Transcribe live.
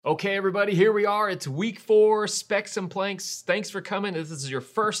Okay, everybody, here we are. It's week 4, Specs and Planks. Thanks for coming. If this is your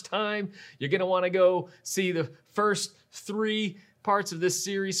first time, you're going to want to go see the first 3 parts of this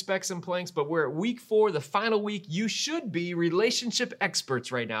series, Specs and Planks. But we're at week 4, the final week. You should be relationship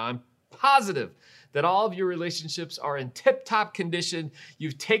experts right now. I'm positive that all of your relationships are in tip-top condition.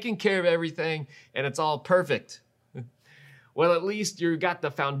 You've taken care of everything, and it's all perfect. Well, at least you've got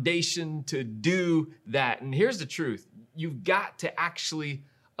the foundation to do that. And here's the truth. You've got to actually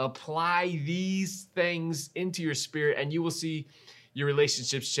apply these things into your spirit and you will see your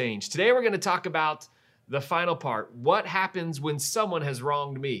relationships change. Today, we're going to talk about the final part. What happens when someone has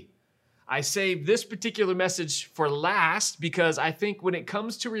wronged me? I saved this particular message for last because I think when it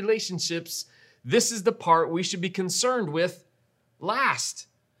comes to relationships, this is the part we should be concerned with last.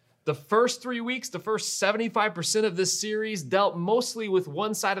 The first 3 weeks, the first 75% of this series dealt mostly with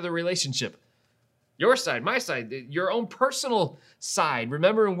one side of the relationship. Your side, my side, your own personal side.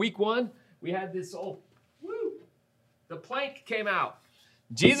 Remember in week 1, we had this the plank came out.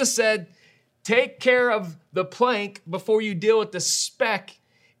 Jesus said, take care of the plank before you deal with the speck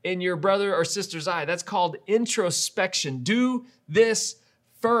in your brother or sister's eye. That's called introspection. Do this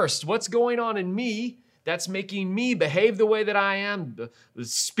first. What's going on in me that's making me behave the way that I am,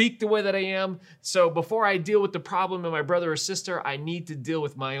 speak the way that I am? So before I deal with the problem in my brother or sister, I need to deal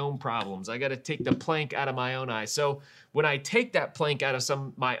with my own problems. I got to take the plank out of my own eye. So when I take that plank out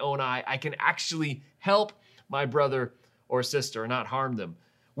of my own eye, I can actually help my brother or sister, not harm them.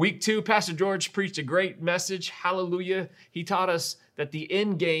 Week 2, Pastor George preached a great message. Hallelujah. He taught us that the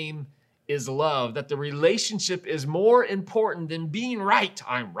end game is love, that the relationship is more important than being right.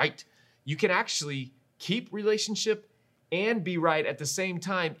 I'm right. You can actually keep relationship and be right at the same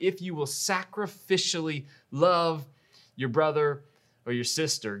time if you will sacrificially love your brother or your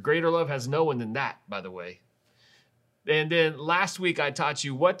sister. Greater love has no one than that, by the way. And then last week I taught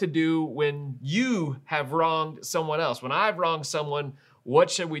you what to do when you have wronged someone else. When I've wronged someone,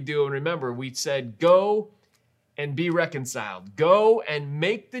 what should we do? And remember, we said go and be reconciled. Go and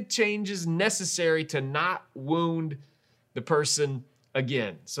make the changes necessary to not wound the person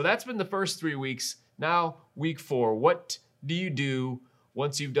again. So that's been the first 3 weeks. Now, week 4, what do you do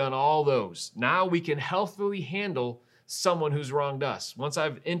once you've done all those? Now we can healthily handle someone who's wronged us. Once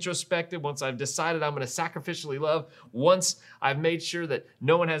I've introspected, once I've decided I'm going to sacrificially love, once I've made sure that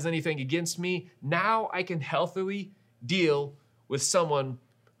no one has anything against me, now I can healthily deal with someone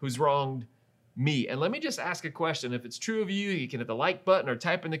who's wronged me. And let me just ask a question. If it's true of you, you can hit the like button or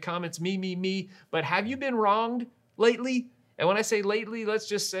type in the comments, me. But have you been wronged lately? And when I say lately, let's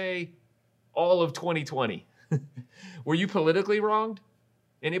just say all of 2020. Were you politically wronged?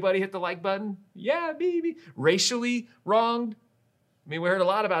 Anybody hit the like button? Yeah, me. Racially wronged? I mean, we heard a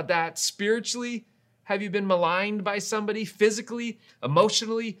lot about that. Spiritually, have you been maligned by somebody? Physically,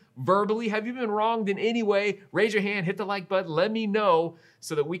 emotionally, verbally? Have you been wronged in any way? Raise your hand, hit the like button, let me know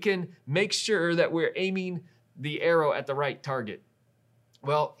so that we can make sure that we're aiming the arrow at the right target.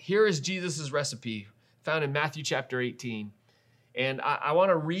 Well, here is Jesus' recipe found in Matthew chapter 18. And I want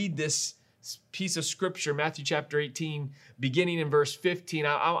to read this piece of scripture, Matthew chapter 18, beginning in verse 15.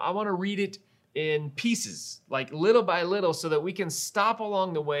 I want to read it in pieces, like little by little, so that we can stop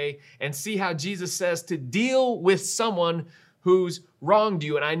along the way and see how Jesus says to deal with someone who's wronged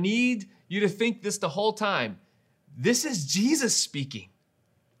you. And I need you to think this the whole time. This is Jesus speaking.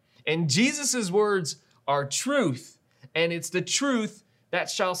 And Jesus' words are truth. And it's the truth that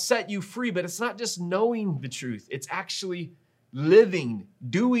shall set you free. But it's not just knowing the truth. It's actually living,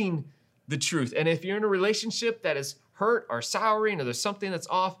 doing the truth. And if you're in a relationship that is hurt or souring or there's something that's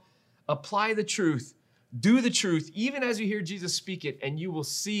off, apply the truth, do the truth, even as you hear Jesus speak it, and you will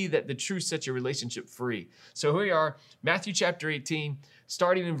see that the truth sets your relationship free. So here we are, Matthew chapter 18,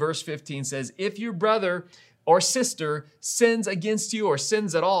 starting in verse 15 says, if your brother or sister sins against you or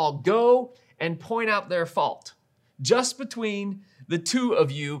sins at all, go and point out their fault. Just between the two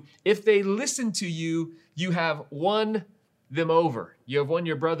of you, if they listen to you, you have won them over. You have won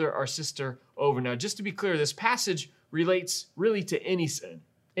your brother or sister over. Now, just to be clear, this passage relates really to any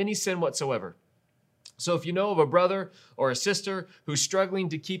sin whatsoever. So if you know of a brother or a sister who's struggling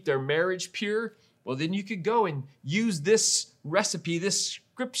to keep their marriage pure, well, then you could go and use this recipe, this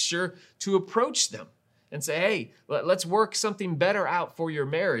scripture, to approach them and say, hey, let's work something better out for your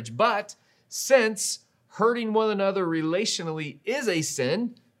marriage. But since hurting one another relationally is a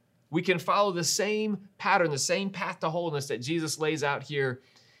sin, we can follow the same pattern, the same path to wholeness that Jesus lays out here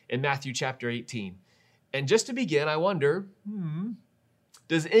in Matthew chapter 18. And just to begin, I wonder,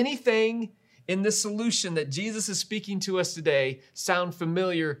 does anything in the solution that Jesus is speaking to us today sound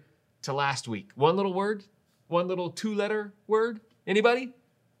familiar to last week? One little word? One little 2-letter word? Anybody?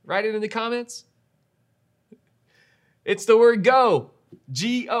 Write it in the comments. It's the word go.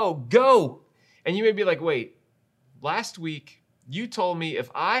 G-O, go. And you may be like, wait, last week you told me if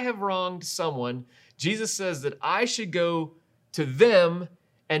I have wronged someone, Jesus says that I should go to them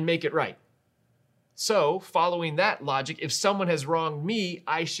and make it right. So, following that logic, if someone has wronged me,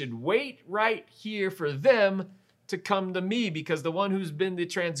 I should wait right here for them to come to me, because the one who's been the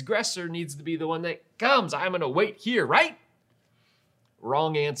transgressor needs to be the one that comes. I'm going to wait here, right?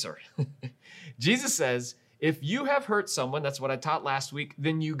 Wrong answer. Jesus says, if you have hurt someone, that's what I taught last week,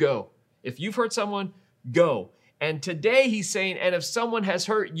 then you go. If you've hurt someone, go. And today he's saying, and if someone has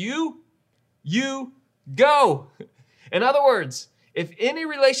hurt you, you go. In other words, if any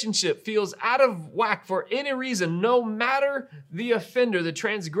relationship feels out of whack for any reason, no matter the offender, the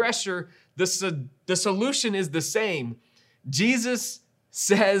transgressor, the solution is the same. Jesus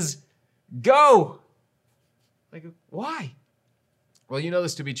says, go. Like, why? Well, you know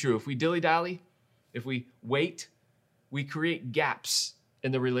this to be true. If we dilly-dally, if we wait, we create gaps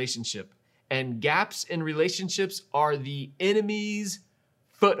in the relationship. And gaps in relationships are the enemy's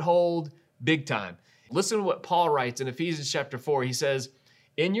foothold big time. Listen to what Paul writes in Ephesians chapter 4. He says,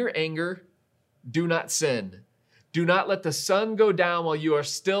 in your anger, do not sin. Do not let the sun go down while you are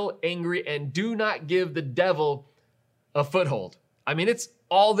still angry, and do not give the devil a foothold. I mean, it's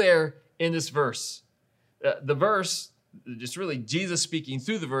all there in this verse. The verse, just really Jesus speaking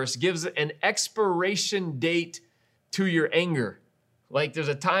through the verse, gives an expiration date to your anger. Like there's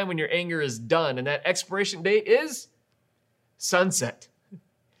a time when your anger is done, and that expiration date is sunset.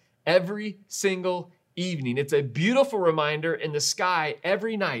 Every single evening. It's a beautiful reminder in the sky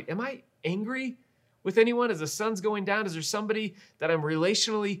every night. Am I angry with anyone as the sun's going down? Is there somebody that I'm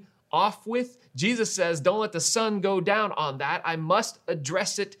relationally off with? Jesus says, don't let the sun go down on that. I must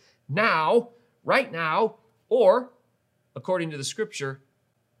address it now, right now, or according to the scripture,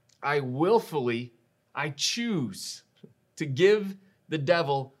 I choose to give the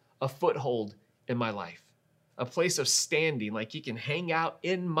devil a foothold in my life. A place of standing, like he can hang out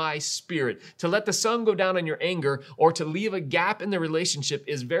in my spirit. To let the sun go down on your anger or to leave a gap in the relationship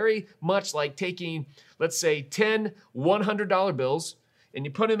is very much like taking, let's say, 10 $100 bills, and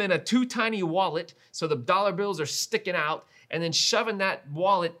you put them in a too tiny wallet so the dollar bills are sticking out, and then shoving that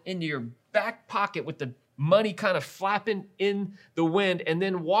wallet into your back pocket with the money kind of flapping in the wind, and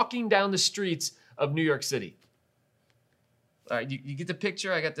then walking down the streets of New York City. All right, you get the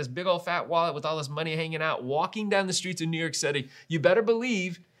picture? I got this big old fat wallet with all this money hanging out, walking down the streets of New York City. You better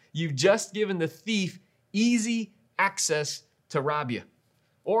believe you've just given the thief easy access to rob you.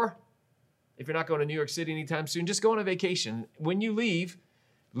 Or if you're not going to New York City anytime soon, just go on a vacation. When you leave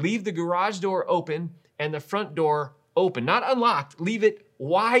the garage door open and the front door open. Not unlocked, leave it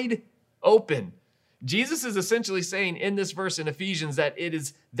wide open. Jesus is essentially saying in this verse in Ephesians that it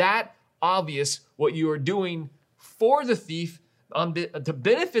is that obvious what you are doing for the thief, to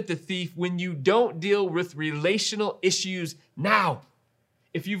benefit the thief when you don't deal with relational issues now.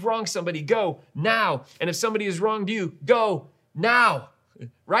 If you've wronged somebody, go now. And if somebody has wronged you, go now,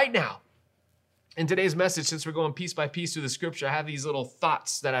 right now. In today's message, since we're going piece by piece through the scripture, I have these little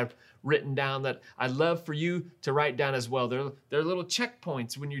thoughts that I've written down that I'd love for you to write down as well. They're little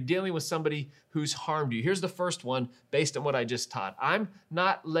checkpoints when you're dealing with somebody who's harmed you. Here's the first one based on what I just taught. I'm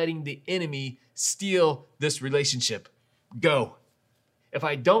not letting the enemy steal this relationship. Go. If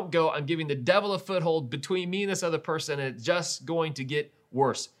I don't go, I'm giving the devil a foothold between me and this other person, and it's just going to get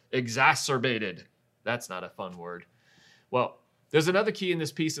worse. Exacerbated. That's not a fun word. Well, there's another key in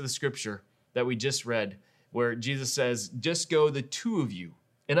this piece of the scripture that we just read where Jesus says, just go the two of you.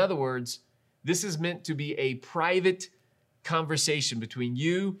 In other words, this is meant to be a private conversation between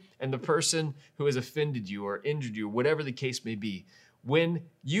you and the person who has offended you or injured you, whatever the case may be. When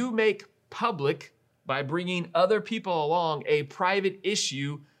you make public, by bringing other people along, a private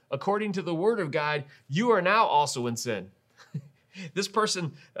issue, according to the word of God, you are now also in sin. This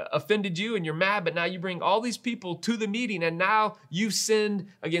person offended you and you're mad, but now you bring all these people to the meeting and now you've sinned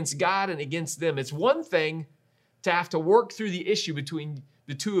against God and against them. It's one thing to have to work through the issue between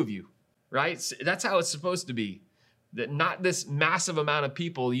the two of you, right? That's how it's supposed to be. That not this massive amount of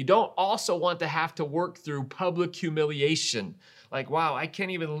people. You don't also want to have to work through public humiliation. Like, wow, I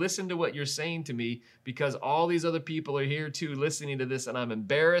can't even listen to what you're saying to me because all these other people are here too listening to this, and I'm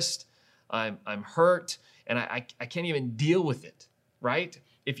embarrassed, I'm hurt, and I can't even deal with it, right?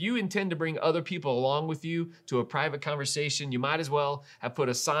 If you intend to bring other people along with you to a private conversation, you might as well have put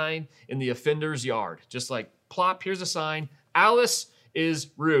a sign in the offender's yard. Just like, plop, here's a sign. Alice is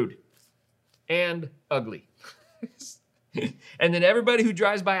rude and ugly. And then everybody who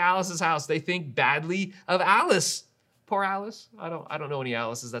drives by Alice's house, they think badly of Alice. Poor Alice. I don't know any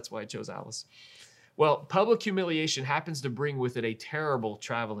Alices. That's why I chose Alice. Well, public humiliation happens to bring with it a terrible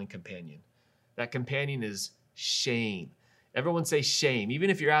traveling companion. That companion is shame. Everyone say shame. Even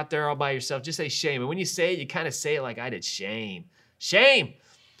if you're out there all by yourself, just say shame. And when you say it, you kind of say it like I did. Shame. Shame.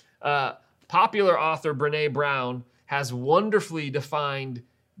 Popular author Brene Brown has wonderfully defined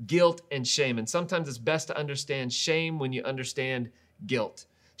guilt and shame. And sometimes it's best to understand shame when you understand guilt.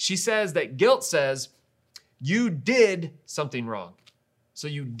 She says that guilt says you did something wrong. So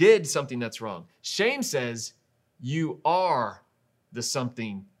you did something that's wrong. Shame says you are the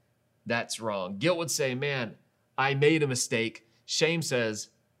something that's wrong. Guilt would say, man, I made a mistake. Shame says,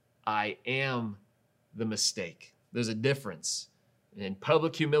 I am the mistake. There's a difference. And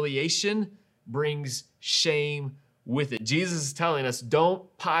public humiliation brings shame with it. Jesus is telling us,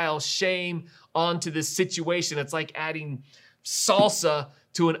 don't pile shame onto this situation. It's like adding salsa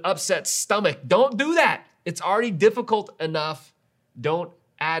to an upset stomach. Don't do that. It's already difficult enough. Don't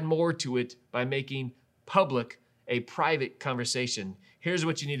add more to it by making public a private conversation. Here's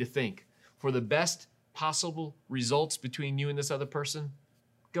what you need to think. For the best possible results between you and this other person,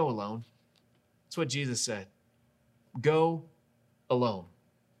 go alone. That's what Jesus said. Go alone.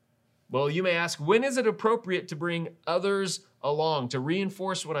 Well, you may ask, when is it appropriate to bring others along, to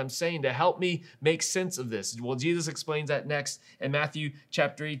reinforce what I'm saying, to help me make sense of this? Well, Jesus explains that next in Matthew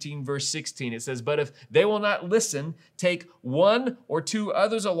chapter 18, verse 16. It says, but if they will not listen, take one or two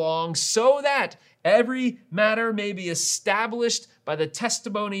others along so that every matter may be established by the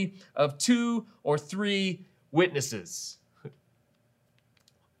testimony of 2 or 3 witnesses.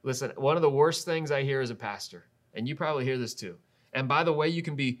 Listen, one of the worst things I hear as a pastor, and you probably hear this too, and by the way, you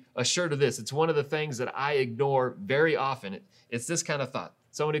can be assured of this. It's one of the things that I ignore very often. It's this kind of thought.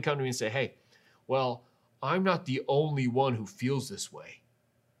 Someone would come to me and say, hey, well, I'm not the only one who feels this way.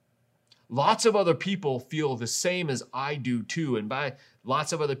 Lots of other people feel the same as I do too. And by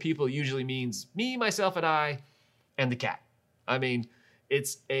lots of other people, it usually means me, myself, and I, and the cat. I mean,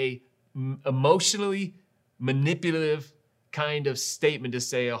 it's a emotionally manipulative kind of statement to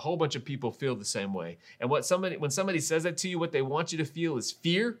say a whole bunch of people feel the same way. And when somebody says that to you, what they want you to feel is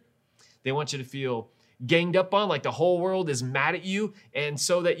fear. They want you to feel ganged up on, like the whole world is mad at you, and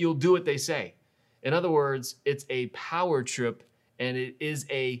so that you'll do what they say. In other words, it's a power trip and it is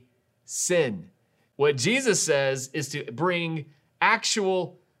a sin. What Jesus says is to bring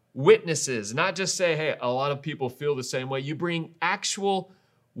actual witnesses, not just say, hey, a lot of people feel the same way. You bring actual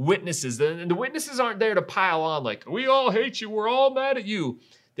witnesses. And the witnesses aren't there to pile on like, we all hate you, we're all mad at you.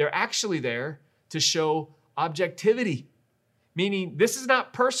 They're actually there to show objectivity. Meaning this is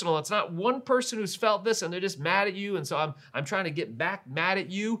not personal. It's not one person who's felt this and they're just mad at you. And so I'm trying to get back mad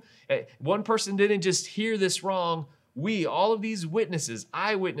at you. One person didn't just hear this wrong. We, all of these witnesses,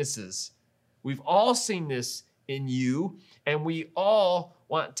 eyewitnesses, we've all seen this in you and we all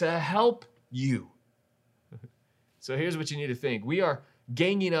want to help you. So here's what you need to think. We are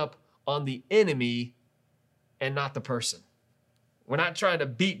ganging up on the enemy and not the person. We're not trying to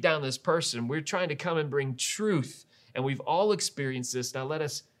beat down this person. We're trying to come and bring truth. And we've all experienced this. Now let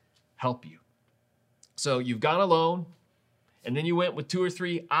us help you. So you've gone alone, and then you went with 2 or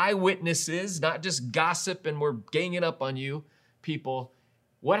 3 eyewitnesses, not just gossip and we're ganging up on you, people.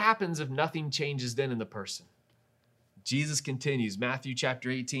 What happens if nothing changes then in the person? Jesus continues, Matthew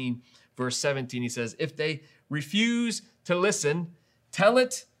chapter 18, verse 17, he says, if they refuse to listen, tell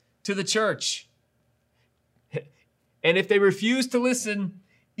it to the church. And if they refuse to listen,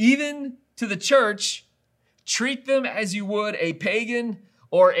 even to the church, treat them as you would a pagan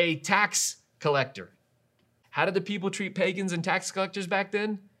or a tax collector. How did the people treat pagans and tax collectors back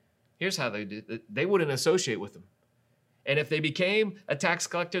then? Here's how they did. They wouldn't associate with them. And if they became a tax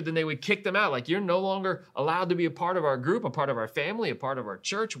collector, then they would kick them out. Like, you're no longer allowed to be a part of our group, a part of our family, a part of our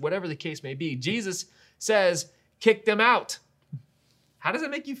church, whatever the case may be. Jesus says, kick them out. How does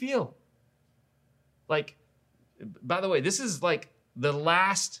it make you feel? Like, by the way, this is like the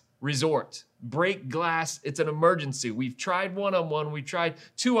last resort. Break glass, it's an emergency. We've tried 1-on-1, we've tried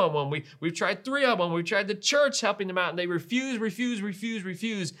 2-on-1, we've tried 3-on-1, we've tried the church helping them out, and they refuse.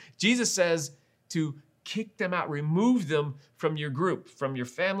 Jesus says to kick them out, remove them from your group, from your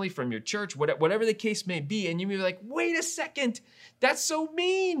family, from your church, whatever the case may be. And you may be like, wait a second, that's so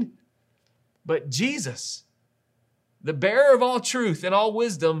mean. But Jesus, the bearer of all truth and all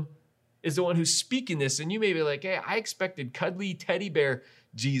wisdom, is the one who's speaking this. And you may be like, hey, I expected cuddly teddy bear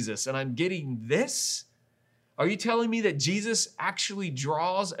Jesus, and I'm getting this? Are you telling me that Jesus actually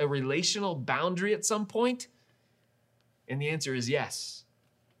draws a relational boundary at some point? And the answer is yes.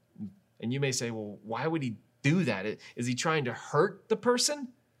 And you may say, well, why would he do that? Is he trying to hurt the person?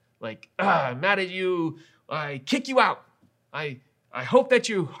 Like, I'm mad at you. I kick you out. I hope that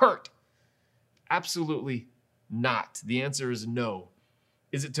you hurt. Absolutely not. The answer is no.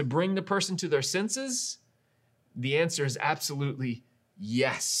 Is it to bring the person to their senses? The answer is absolutely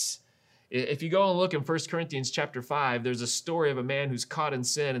yes. If you go and look in 1 Corinthians chapter 5, there's a story of a man who's caught in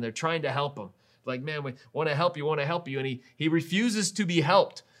sin and they're trying to help him. Like, man, we want to help you. And he refuses to be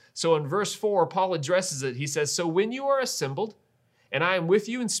helped. So in verse 4, Paul addresses it. He says, so when you are assembled, and I am with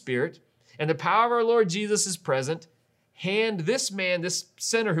you in spirit, and the power of our Lord Jesus is present, hand this man, this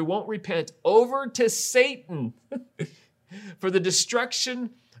sinner who won't repent, over to Satan for the destruction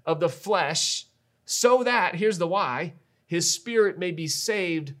of the flesh, so that, here's the why, his spirit may be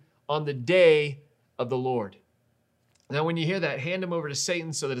saved on the day of the Lord. Now, when you hear that, hand him over to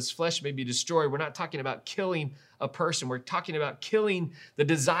Satan so that his flesh may be destroyed, we're not talking about killing a person. We're talking about killing the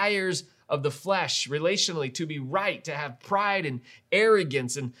desires of the flesh relationally, to be right, to have pride and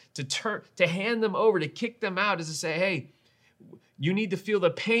arrogance, and to hand them over, to kick them out, is to say, hey, you need to feel the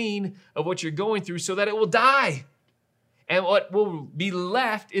pain of what you're going through so that it will die. And what will be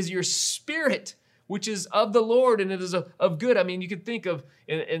left is your spirit, which is of the Lord, and it is of good. I mean, you could think of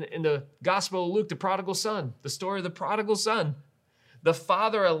in the Gospel of Luke, the prodigal son, the story of the prodigal son. The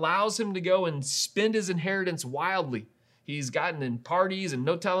father allows him to go and spend his inheritance wildly. He's gotten in parties and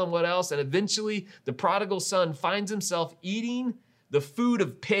no telling what else. And eventually the prodigal son finds himself eating the food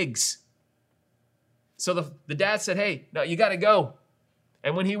of pigs. So the dad said, hey, no, you got to go.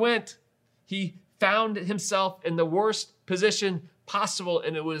 And when he went, he found himself in the worst position possible.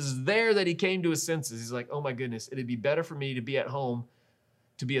 And it was there that he came to his senses. He's like, oh my goodness, it'd be better for me to be at home,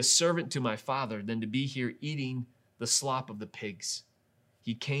 to be a servant to my father, than to be here eating the slop of the pigs.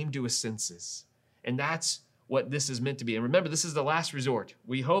 He came to his senses. And that's what this is meant to be. And remember, this is the last resort.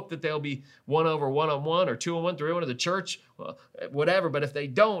 We hope that they'll be one-on-one or 2-on-1, 3-on-1 to the church, whatever. But if they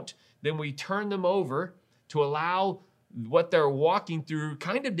don't, then we turn them over to allow what they're walking through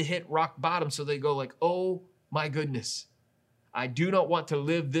kind of to hit rock bottom, so they go like, oh my goodness, I do not want to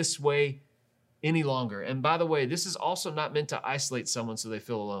live this way any longer. And by the way, this is also not meant to isolate someone so they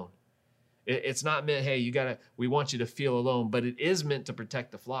feel alone. It's not meant, hey, we want you to feel alone, but it is meant to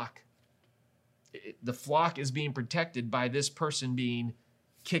protect the flock. The flock is being protected by this person being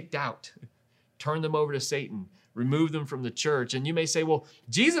kicked out. Turn them over to Satan. Remove them from the church. And you may say, well,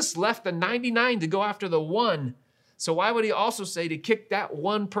 Jesus left the 99 to go after the one. So why would he also say to kick that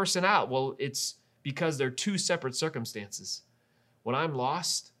one person out? Well, it's because they're two separate circumstances. When I'm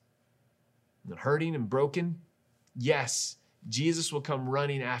lost and hurting and broken, yes, Jesus will come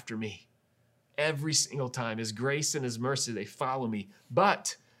running after me every single time. His grace and his mercy, they follow me.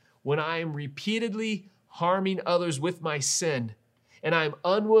 But when I am repeatedly harming others with my sin, and I'm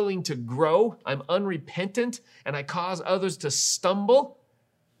unwilling to grow, I'm unrepentant, and I cause others to stumble,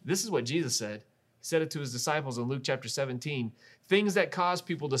 this is what Jesus said. He said it to his disciples in Luke chapter 17. Things that cause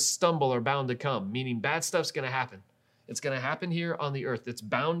people to stumble are bound to come, meaning bad stuff's going to happen. It's going to happen here on the earth. It's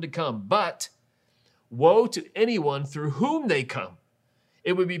bound to come. But woe to anyone through whom they come.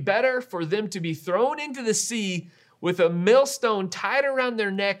 It would be better for them to be thrown into the sea with a millstone tied around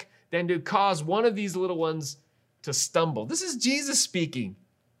their neck than to cause one of these little ones to stumble. This is Jesus speaking.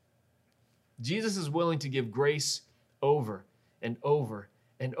 Jesus is willing to give grace over and over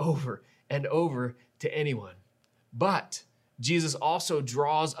and over and over to anyone. But Jesus also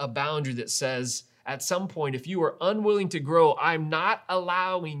draws a boundary that says, at some point, if you are unwilling to grow, I'm not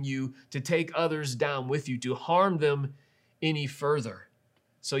allowing you to take others down with you, to harm them any further.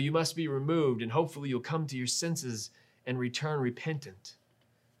 So you must be removed, and hopefully you'll come to your senses and return repentant.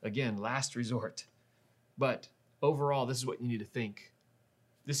 Again, last resort. But overall, this is what you need to think.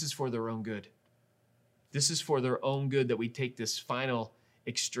 This is for their own good. This is for their own good that we take this final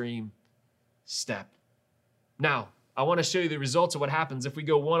extreme step. Now, I want to show you the results of what happens if we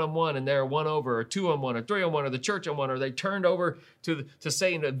go one-on-one and they're one over, or 2-on-1, or 3-on-1, or the church on one, or they turned over to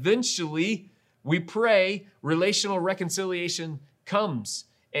Satan. Eventually, we pray, relational reconciliation comes.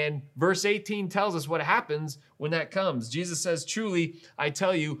 And verse 18 tells us what happens when that comes. Jesus says, truly, I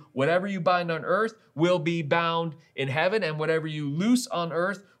tell you, whatever you bind on earth will be bound in heaven, and whatever you loose on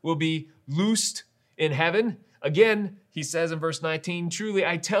earth will be loosed in heaven. Again, he says in verse 19, truly,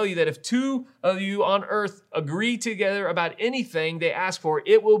 I tell you that if two of you on earth agree together about anything they ask for,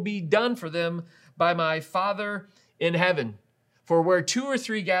 it will be done for them by my Father in heaven. For where 2 or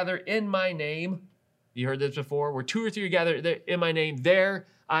 3 gather in my name, you heard this before, where 2 or 3 gather in my name, there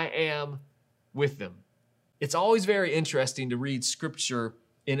I am with them. It's always very interesting to read scripture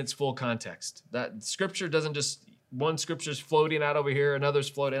in its full context. That scripture doesn't just, one scripture's floating out over here, another's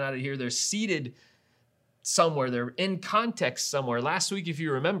floating out of here. They're seated somewhere. They're in context somewhere. Last week, if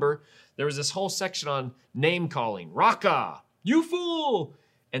you remember, there was this whole section on name calling. Raka, you fool!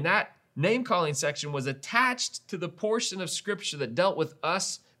 And that name calling section was attached to the portion of scripture that dealt with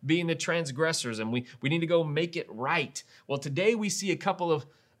us being the transgressors, and we need to go make it right. Well, today we see a couple of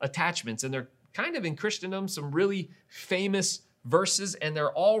attachments, and they're kind of in Christendom, some really famous verses, and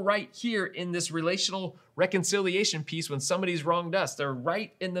they're all right here in this relational reconciliation piece when somebody's wronged us. They're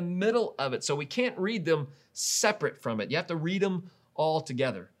right in the middle of it, so we can't read them separate from it. You have to read them all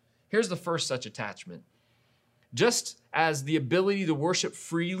together. Here's the first such attachment. Just as the ability to worship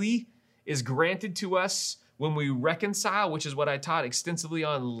freely is granted to us when we reconcile, which is what I taught extensively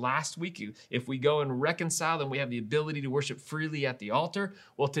on last week. If we go and reconcile, then we have the ability to worship freely at the altar.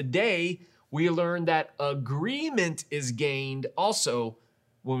 Well, today we learn that agreement is gained also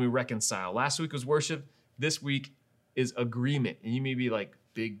when we reconcile. Last week was worship. This week is agreement. And you may be like,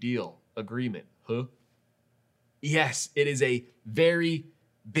 big deal, agreement, huh? Yes, it is a very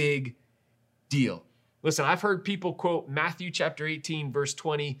big deal. Listen, I've heard people quote Matthew chapter 18, verse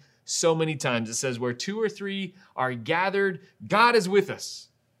 20 so many times. It says, where 2 or 3 are gathered, God is with us.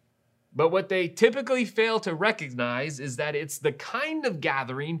 But what they typically fail to recognize is that it's the kind of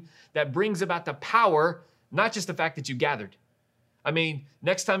gathering that brings about the power, not just the fact that you gathered. I mean,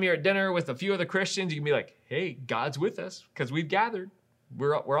 next time you're at dinner with a few other Christians, you can be like, hey, God's with us because we've gathered.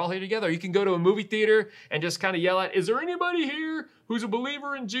 We're all here together. You can go to a movie theater and just kind of yell out, is there anybody here who's a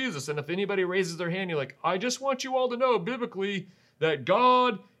believer in Jesus? And if anybody raises their hand, you're like, I just want you all to know biblically that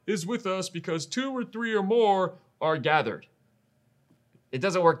God is with us because 2 or 3 or more are gathered. It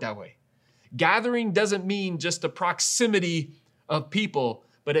doesn't work that way. Gathering doesn't mean just the proximity of people,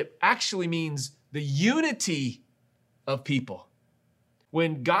 but it actually means the unity of people.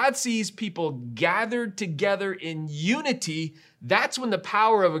 When God sees people gathered together in unity, that's when the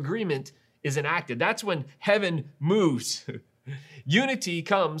power of agreement is enacted. That's when heaven moves. Unity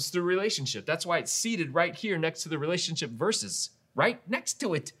comes through relationship. That's why it's seated right here next to the relationship verses, right next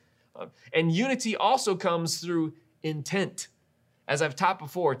to it. And unity also comes through intent. As I've taught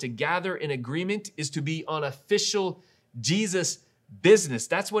before, to gather in agreement is to be on official Jesus business.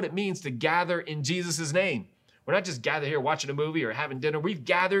 That's what it means to gather in Jesus' name. We're not just gathered here watching a movie or having dinner. We've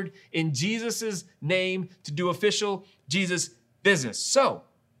gathered in Jesus' name to do official Jesus business. So,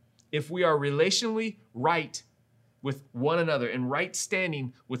 if we are relationally right with one another, in right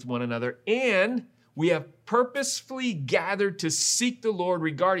standing with one another, and we have purposefully gathered to seek the Lord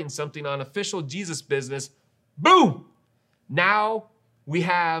regarding something on official Jesus business, boom! Now we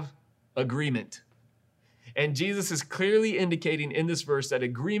have agreement. And Jesus is clearly indicating in this verse that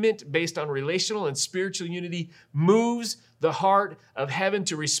agreement based on relational and spiritual unity moves the heart of heaven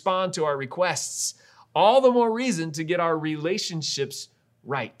to respond to our requests. All the more reason to get our relationships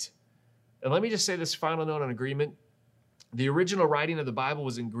right. And let me just say this final note on agreement. The original writing of the Bible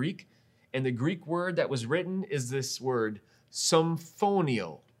was in Greek, and the Greek word that was written is this word,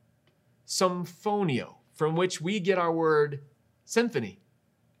 symphonio. Symphonio, from which we get our word symphony.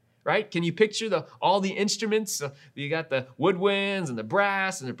 Right? Can you picture all the instruments? You got the woodwinds and the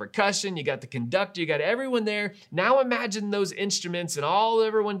brass and the percussion. You got the conductor. You got everyone there. Now imagine those instruments and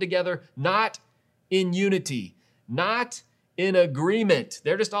everyone together, not in unity, not in agreement.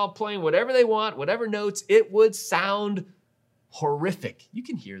 They're just all playing whatever they want, whatever notes. It would sound horrific. You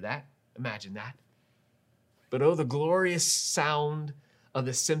can hear that. Imagine that. But oh, the glorious sound of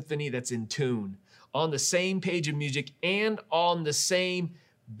the symphony that's in tune, on the same page of music and on the same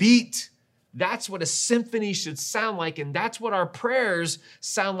beat. That's what a symphony should sound like, and that's what our prayers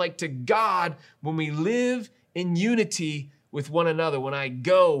sound like to God when we live in unity with one another, when I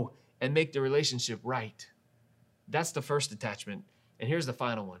go and make the relationship right. That's the first attachment. And here's the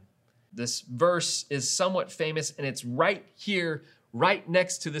final one. This verse is somewhat famous, and it's right here, right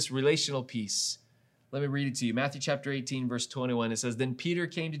next to this relational piece. Let me read it to you. Matthew chapter 18, verse 21. It says, Then Peter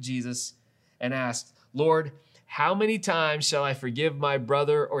came to Jesus and asked, Lord, how many times shall I forgive my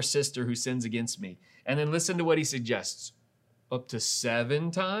brother or sister who sins against me? And then listen to what he suggests. Up to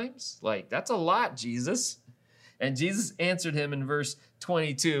 7 times? Like, that's a lot, Jesus. And Jesus answered him in verse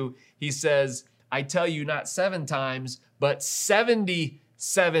 22. He says, I tell you, not 7 times, but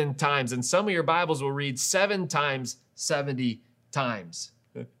 77 times. And some of your Bibles will read 7 times, 70 times.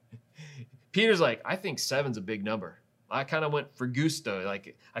 Peter's like, I think 7's a big number. I kind of went for gusto.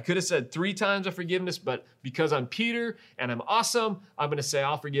 Like, I could have said 3 times of forgiveness, but because I'm Peter and I'm awesome, I'm going to say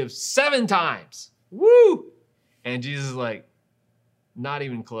I'll forgive 7 times. Woo! And Jesus is like, not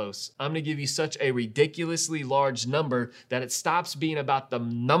even close. I'm going to give you such a ridiculously large number that it stops being about the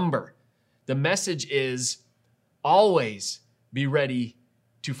number. The message is always be ready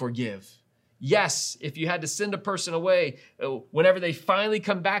to forgive. Yes, if you had to send a person away, whenever they finally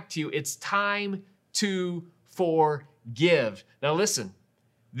come back to you, it's time to forgive. Now listen,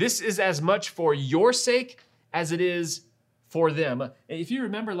 this is as much for your sake as it is for them. If you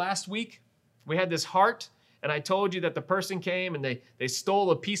remember last week, we had this heart, and I told you that the person came and they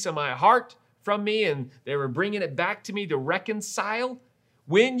stole a piece of my heart from me, and they were bringing it back to me to reconcile.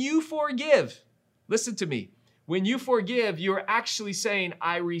 When you forgive, listen to me, when you forgive, you're actually saying,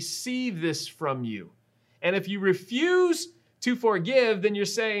 I receive this from you. And if you refuse to forgive, then you're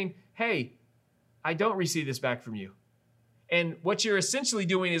saying, hey, I don't receive this back from you. And what you're essentially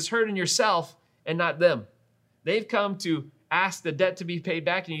doing is hurting yourself and not them. They've come to ask the debt to be paid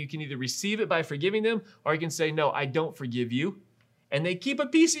back, and you can either receive it by forgiving them, or you can say, no, I don't forgive you. And they keep a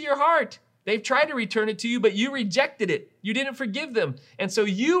piece of your heart. They've tried to return it to you, but you rejected it. You didn't forgive them. And so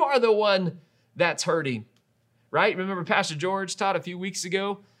you are the one that's hurting, right? Remember Pastor George taught a few weeks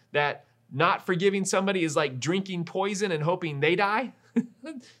ago that not forgiving somebody is like drinking poison and hoping they die?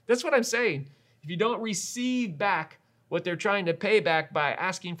 That's what I'm saying. If you don't receive back what they're trying to pay back by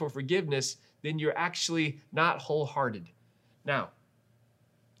asking for forgiveness, then you're actually not wholehearted. Now,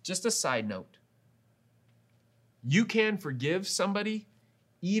 just a side note. You can forgive somebody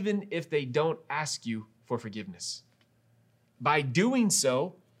even if they don't ask you for forgiveness. By doing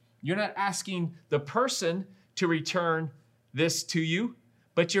so, you're not asking the person to return this to you,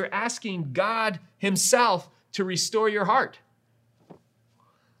 but you're asking God Himself to restore your heart.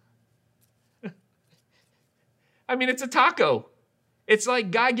 I mean, it's a taco. It's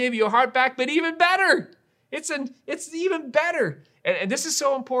like God gave you a heart back, but even better. It's even better. And this is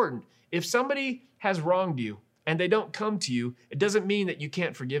so important. If somebody has wronged you and they don't come to you, it doesn't mean that you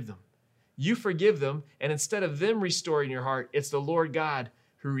can't forgive them. You forgive them, and instead of them restoring your heart, it's the Lord God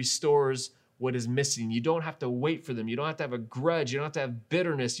who restores what is missing. You don't have to wait for them. You don't have to have a grudge. You don't have to have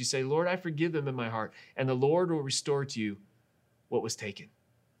bitterness. You say, Lord, I forgive them in my heart, and the Lord will restore to you what was taken.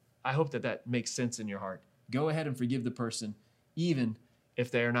 I hope that that makes sense in your heart. Go ahead and forgive the person, even if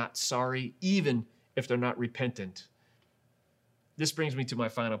they are not sorry, even if they're not repentant. This brings me to my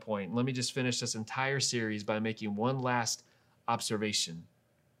final point. Let me just finish this entire series by making one last observation.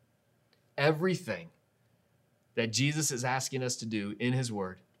 Everything that Jesus is asking us to do in His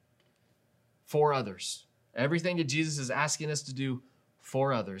Word for others, everything that Jesus is asking us to do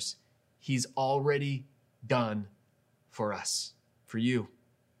for others, He's already done for us, for you,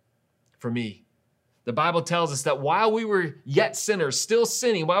 for me. The Bible tells us that while we were yet sinners, still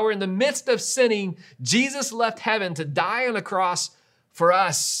sinning, while we're in the midst of sinning, Jesus left heaven to die on a cross for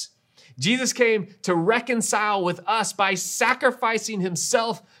us. Jesus came to reconcile with us by sacrificing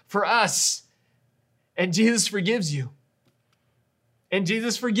Himself for us. And Jesus forgives you. And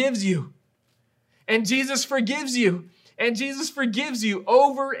Jesus forgives you. And Jesus forgives you. And Jesus forgives you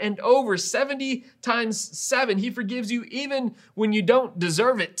over and over, 70 times 7. He forgives you even when you don't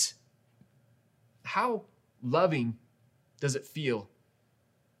deserve it. How loving does it feel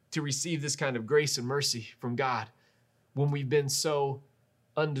to receive this kind of grace and mercy from God when we've been so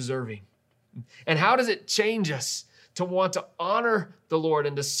undeserving? And how does it change us to want to honor the Lord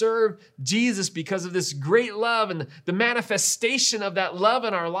and to serve Jesus because of this great love and the manifestation of that love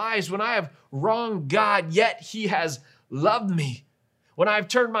in our lives? When I have wronged God, yet He has loved me. When I've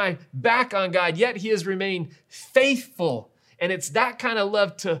turned my back on God, yet He has remained faithful. And it's that kind of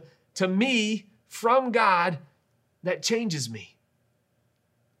love to me from God that changes me.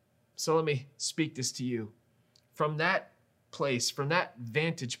 So let me speak this to you. From that place, from that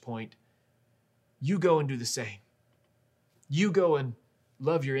vantage point, you go and do the same. You go and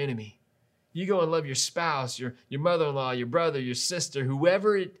love your enemy. You go and love your spouse, your mother-in-law, your brother, your sister,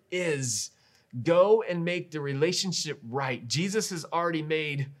 whoever it is. Go and make the relationship right. Jesus has already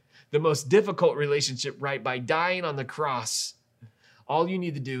made the most difficult relationship right by dying on the cross. All you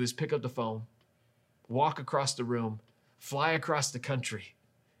need to do is pick up the phone, walk across the room, fly across the country,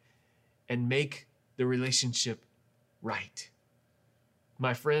 and make the relationship right.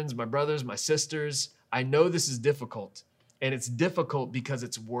 My friends, my brothers, my sisters, I know this is difficult, and it's difficult because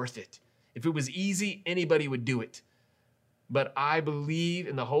it's worth it. If it was easy, anybody would do it. But I believe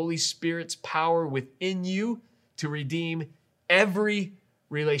in the Holy Spirit's power within you to redeem every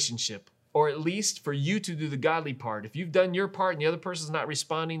relationship, or at least for you to do the godly part. If you've done your part and the other person's not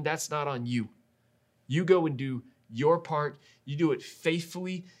responding, that's not on you. You go and do your part. You do it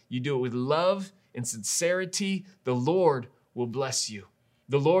faithfully. You do it with love and sincerity. The Lord will bless you.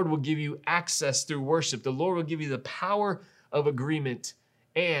 The Lord will give you access through worship. The Lord will give you the power of agreement.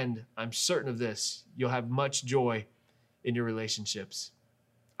 And I'm certain of this, you'll have much joy in your relationships.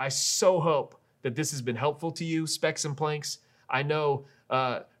 I so hope that this has been helpful to you, Specks and Planks. I know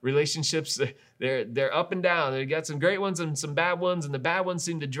relationships, they're up and down. They got some great ones and some bad ones, and the bad ones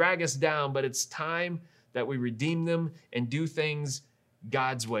seem to drag us down, but it's time that we redeem them and do things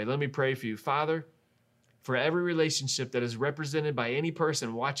God's way. Let me pray for you. Father, for every relationship that is represented by any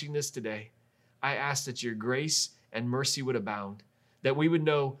person watching this today, I ask that your grace and mercy would abound, that we would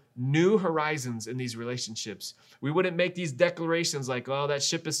know new horizons in these relationships. We wouldn't make these declarations like, oh, that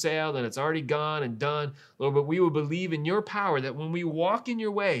ship has sailed and it's already gone and done, Lord, but we would believe in your power, that when we walk in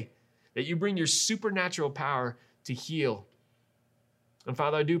your way, that you bring your supernatural power to heal. And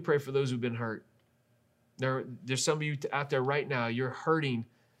Father, I do pray for those who've been hurt. There's some of you out there right now, you're hurting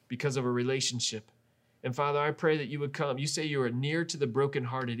because of a relationship. And Father, I pray that you would come. You say you are near to the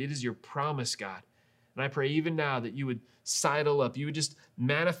brokenhearted. It is your promise, God. And I pray even now that you would sidle up. You would just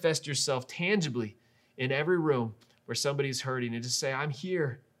manifest yourself tangibly in every room where somebody's hurting and just say, I'm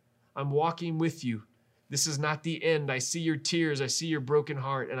here. I'm walking with you. This is not the end. I see your tears. I see your broken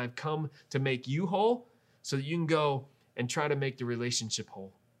heart. And I've come to make you whole so that you can go and try to make the relationship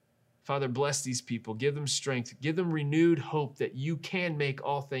whole. Father, bless these people. Give them strength. Give them renewed hope that you can make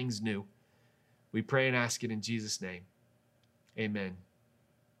all things new. We pray and ask it in Jesus' name. Amen.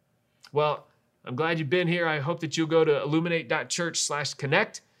 Well, I'm glad you've been here. I hope that you'll go to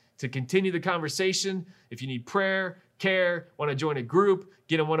illuminate.church/connect to continue the conversation. If you need prayer, care, want to join a group,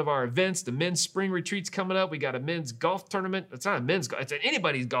 get in one of our events, the men's spring retreat's coming up. We got a men's golf tournament. It's not a men's golf, it's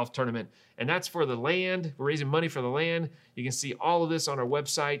anybody's golf tournament. And that's for the land. We're raising money for the land. You can see all of this on our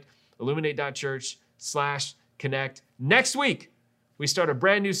website, illuminate.church/connect. Next week, we start a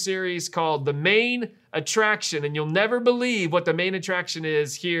brand new series called The Main Attraction, and you'll never believe what the main attraction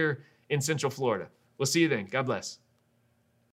is here in Central Florida. We'll see you then. God bless.